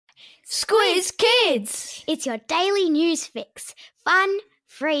Squiz Kids! It's your daily news fix. Fun,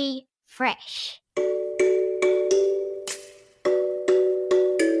 free, fresh.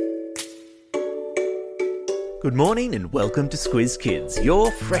 Good morning and welcome to Squiz Kids,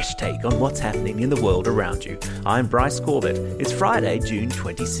 your fresh take on what's happening in the world around you. I'm Bryce Corbett. It's Friday, June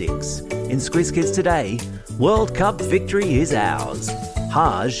 26. In Squiz Kids today, World Cup victory is ours.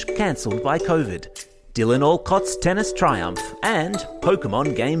 Hajj cancelled by COVID. Dylan Alcott's tennis triumph. And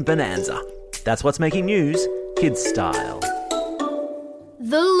Pokemon game bonanza. That's what's making news, kids style.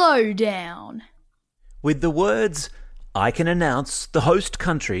 The Lowdown. With the words, I can announce the host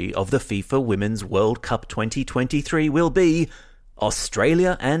country of the FIFA Women's World Cup 2023 will be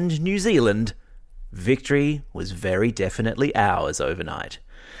Australia and New Zealand. Victory was very definitely ours overnight.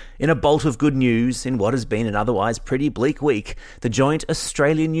 In a bolt of good news, in what has been an otherwise pretty bleak week, the joint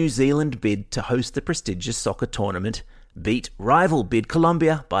Australia-New Zealand bid to host the prestigious soccer tournament beat rival bid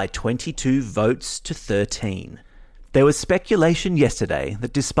Colombia by 22 votes to 13. There was speculation yesterday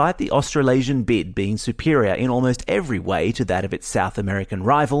that despite the Australasian bid being superior in almost every way to that of its South American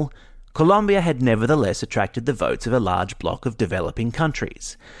rival, Colombia had nevertheless attracted the votes of a large bloc of developing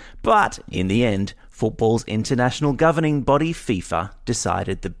countries. But, in the end, football's international governing body FIFA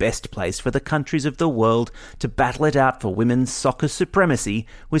decided the best place for the countries of the world to battle it out for women's soccer supremacy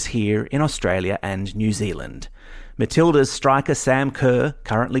was here in Australia and New Zealand. Matilda's striker Sam Kerr,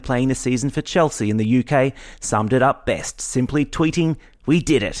 currently playing the season for Chelsea in the UK, summed it up best, simply tweeting, "We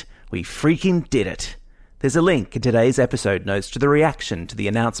did it. We freaking did it." There's a link in today's episode notes to the reaction to the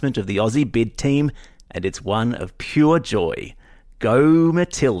announcement of the Aussie bid team, and it's one of pure joy. Go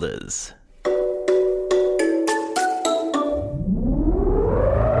Matildas!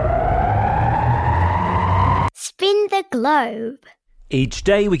 Spin the globe. Each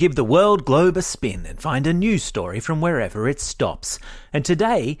day we give the world globe a spin and find a news story from wherever it stops. And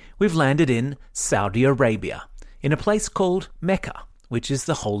today we've landed in Saudi Arabia, in a place called Mecca, which is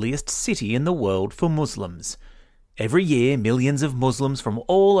the holiest city in the world for Muslims. Every year, millions of Muslims from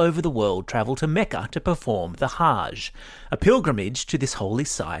all over the world travel to Mecca to perform the Hajj, a pilgrimage to this holy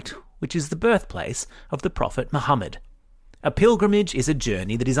site, which is the birthplace of the Prophet Muhammad. A pilgrimage is a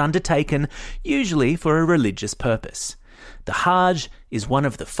journey that is undertaken, usually for a religious purpose. The Hajj is one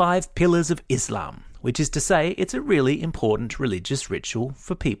of the 5 pillars of Islam, which is to say it's a really important religious ritual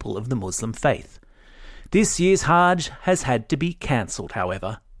for people of the Muslim faith. This year's Hajj has had to be cancelled,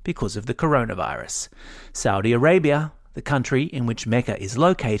 however, because of the coronavirus. Saudi Arabia, the country in which Mecca is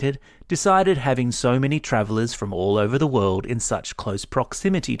located, decided having so many travellers from all over the world in such close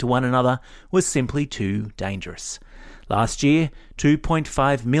proximity to one another was simply too dangerous. Last year,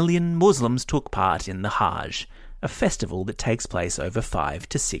 2.5 million Muslims took part in the Hajj, a festival that takes place over 5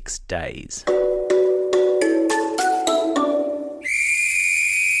 to 6 days.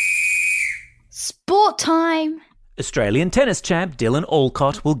 Sport time! Australian tennis champ Dylan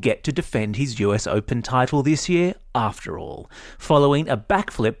Alcott will get to defend his US Open title this year after all, following a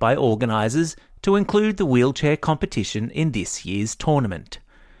backflip by organisers to include the wheelchair competition in this year's tournament.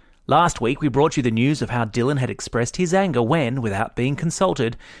 Last week we brought you the news of how Dylan had expressed his anger when, without being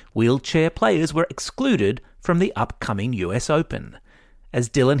consulted, wheelchair players were excluded from the upcoming US Open. As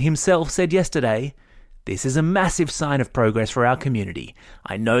Dylan himself said yesterday, "This is a massive sign of progress for our community.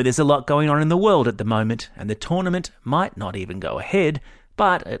 I know there's a lot going on in the world at the moment, and the tournament might not even go ahead,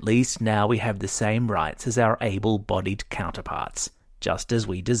 but at least now we have the same rights as our able-bodied counterparts, just as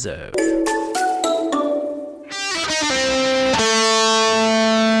we deserve."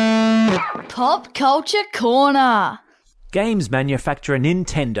 Pop Culture Corner. Games manufacturer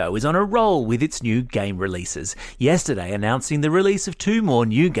Nintendo is on a roll with its new game releases, yesterday announcing the release of 2 more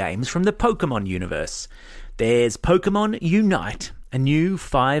new games from the Pokemon universe. There's Pokemon Unite, a new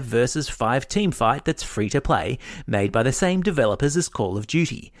 5 vs 5 teamfight that's free to play, made by the same developers as Call of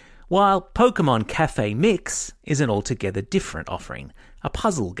Duty, while Pokemon Cafe Mix is an altogether different offering, a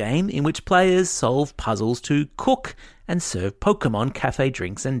puzzle game in which players solve puzzles to cook and serve Pokemon cafe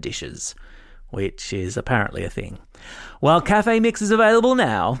drinks and dishes, which is apparently a thing. While Cafe Mix is available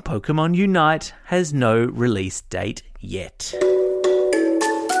now, Pokemon Unite has no release date yet.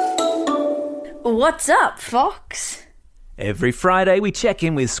 What's up, Fox? Every Friday we check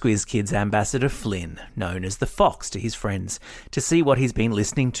in with Squiz Kids ambassador Flynn, known as the Fox to his friends, to see what he's been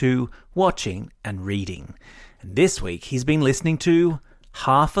listening to, watching and reading. And this week he's been listening to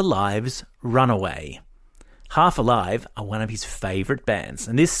Half Alive's Runaway. Half Alive are one of his favourite bands,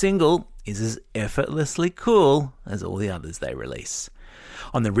 and this single is as effortlessly cool as all the others they release.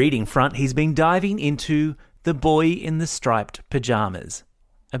 On the reading front, he's been diving into The Boy in the Striped Pyjamas,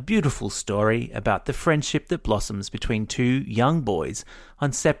 a beautiful story about the friendship that blossoms between two young boys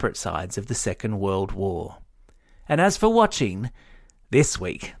on separate sides of the Second World War. And as for watching, this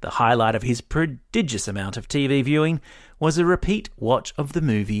week the highlight of his prodigious amount of TV viewing was a repeat watch of the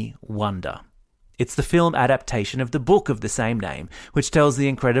movie Wonder. It's the film adaptation of the book of the same name, which tells the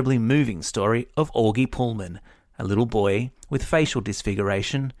incredibly moving story of Augie Pullman, a little boy with facial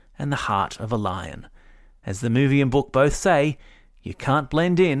disfiguration and the heart of a lion. As the movie and book both say, you can't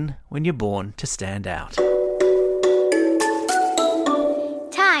blend in when you're born to stand out.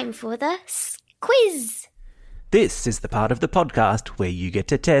 Time for the quiz. This is the part of the podcast where you get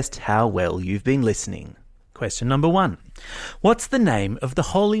to test how well you've been listening. Question number 1. What's the name of the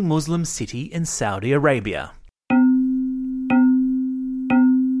holy Muslim city in Saudi Arabia?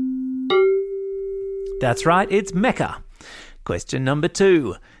 That's right, it's Mecca. Question number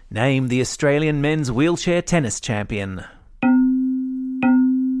 2. Name the Australian men's wheelchair tennis champion.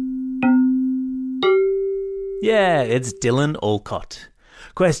 Yeah, it's Dylan Alcott.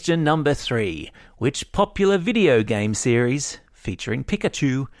 Question number 3. Which popular video game series, featuring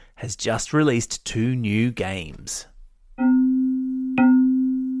Pikachu, has just released 2 new games?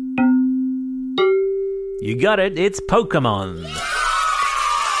 You got it, it's Pokemon.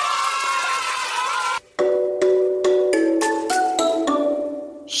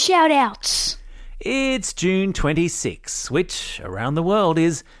 Shout-outs. It's June 26, which, around the world,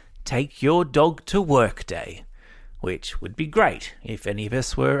 is Take Your Dog to Work Day, which would be great if any of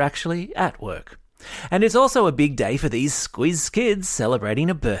us were actually at work. And it's also a big day for these Squiz kids celebrating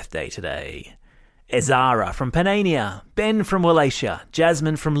a birthday today. Ezara from Panania, Ben from Wallachia,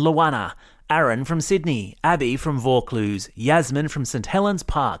 Jasmine from Luana, Aaron from Sydney, Abby from Vaucluse, Yasmin from St Helens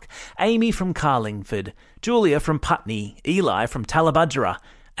Park, Amy from Carlingford, Julia from Putney, Eli from Tallabudgera,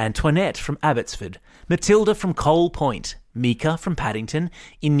 Antoinette from Abbotsford, Matilda from Coal Point, Mika from Paddington,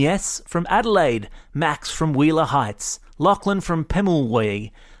 Ines from Adelaide, Max from Wheeler Heights, Lachlan from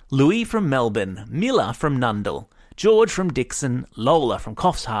Pemulwuy, Louis from Melbourne, Miller from Nundle, George from Dixon, Lola from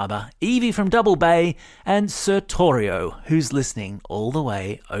Coffs Harbour, Evie from Double Bay, and Sir Torio, who's listening all the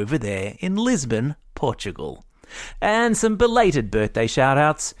way over there in Lisbon, Portugal. And some belated birthday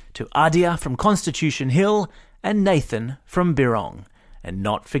shout-outs to Adia from Constitution Hill and Nathan from Birong. And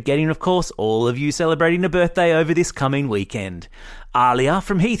not forgetting, of course, all of you celebrating a birthday over this coming weekend. Alia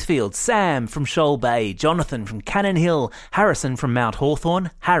from Heathfield, Sam from Shoal Bay, Jonathan from Cannon Hill, Harrison from Mount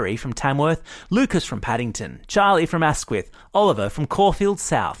Hawthorn, Harry from Tamworth, Lucas from Paddington, Charlie from Asquith, Oliver from Caulfield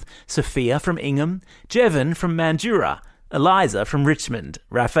South, Sophia from Ingham, Jevon from Mandurah, Eliza from Richmond,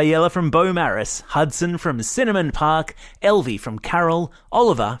 Rafaela from Beaumaris, Hudson from Cinnamon Park, Elvie from Carroll,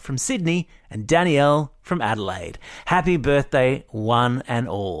 Oliver from Sydney, and Danielle from Adelaide. Happy birthday, one and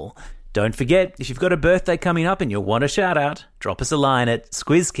all. Don't forget, if you've got a birthday coming up and you want a shout-out, drop us a line at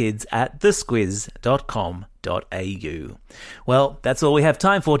squizkids@thesquiz.com.au. Well, that's all we have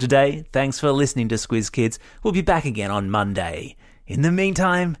time for today. Thanks for listening to Squiz Kids. We'll be back again on Monday. In the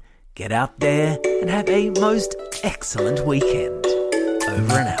meantime, get out there and have a most excellent weekend.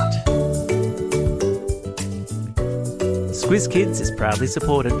 Over and out. Squiz Kids is proudly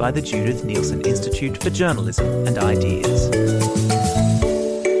supported by the Judith Neilson Institute for Journalism and Ideas.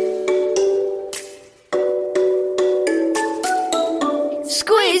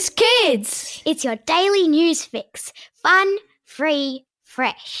 Squiz Kids! It's your daily news fix. Fun, free,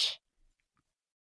 fresh.